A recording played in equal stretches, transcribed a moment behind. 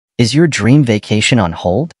Is your dream vacation on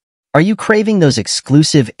hold? Are you craving those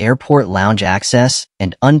exclusive airport lounge access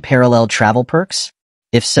and unparalleled travel perks?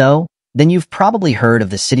 If so, then you've probably heard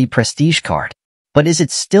of the Citi Prestige card. But is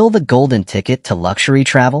it still the golden ticket to luxury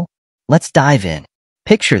travel? Let's dive in.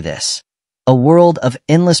 Picture this: a world of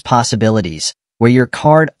endless possibilities where your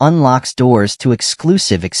card unlocks doors to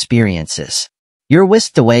exclusive experiences. You're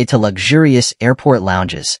whisked away to luxurious airport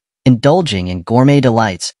lounges, indulging in gourmet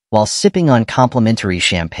delights while sipping on complimentary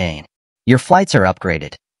champagne. Your flights are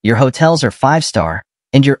upgraded, your hotels are 5-star,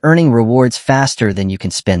 and you're earning rewards faster than you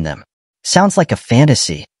can spend them. Sounds like a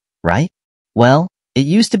fantasy, right? Well, it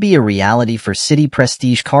used to be a reality for Citi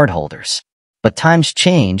Prestige cardholders. But times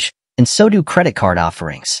change, and so do credit card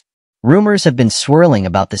offerings. Rumors have been swirling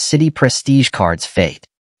about the Citi Prestige card's fate.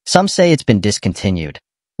 Some say it's been discontinued,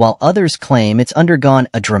 while others claim it's undergone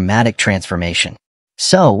a dramatic transformation.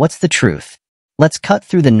 So, what's the truth? Let's cut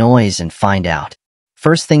through the noise and find out.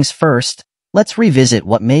 First things first, let's revisit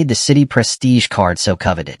what made the Citi Prestige card so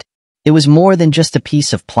coveted. It was more than just a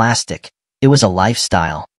piece of plastic. It was a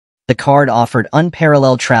lifestyle. The card offered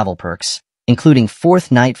unparalleled travel perks, including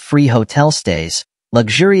 4th-night free hotel stays,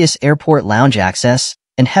 luxurious airport lounge access,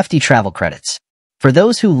 and hefty travel credits. For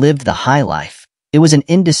those who lived the high life, it was an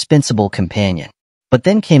indispensable companion. But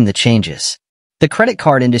then came the changes. The credit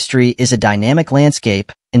card industry is a dynamic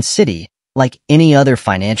landscape, and Citi, like any other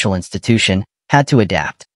financial institution, had to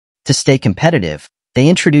adapt. To stay competitive, they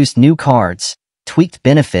introduced new cards, tweaked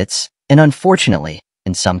benefits, and unfortunately,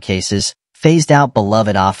 in some cases, phased out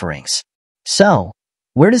beloved offerings. So,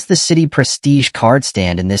 where does the Citi Prestige card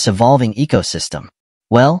stand in this evolving ecosystem?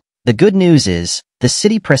 Well, the good news is, the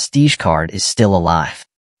Citi Prestige card is still alive.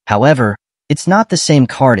 However, it's not the same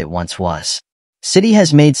card it once was. Citi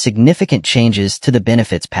has made significant changes to the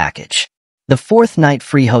benefits package. The 4th-night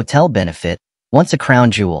free hotel benefit, once a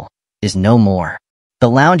crown jewel, is no more. The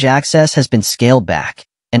lounge access has been scaled back,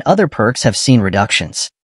 and other perks have seen reductions.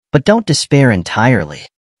 But don't despair entirely.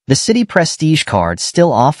 The Citi Prestige card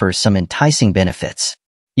still offers some enticing benefits.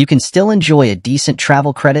 You can still enjoy a decent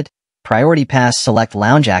travel credit, Priority Pass Select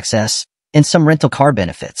lounge access, and some rental car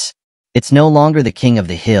benefits. It's no longer the king of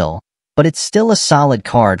the hill, but it's still a solid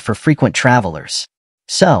card for frequent travelers.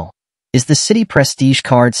 So, is the Citi Prestige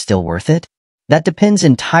card still worth it? That depends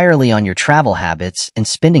entirely on your travel habits and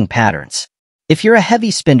spending patterns. If you're a heavy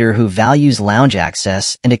spender who values lounge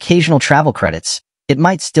access and occasional travel credits, it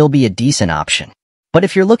might still be a decent option. But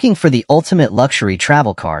if you're looking for the ultimate luxury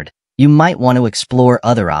travel card, you might want to explore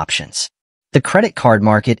other options. The credit card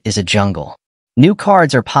market is a jungle. New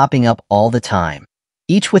cards are popping up all the time,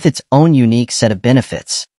 each with its own unique set of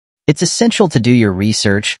benefits. It's essential to do your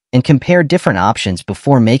research and compare different options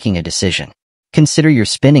before making a decision. Consider your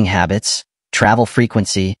spending habits, travel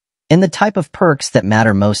frequency, and the type of perks that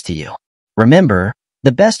matter most to you. Remember,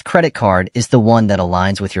 the best credit card is the one that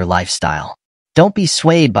aligns with your lifestyle. Don't be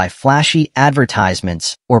swayed by flashy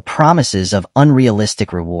advertisements or promises of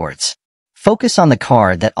unrealistic rewards. Focus on the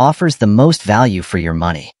card that offers the most value for your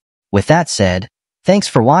money. With that said, thanks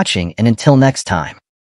for watching, and until next time.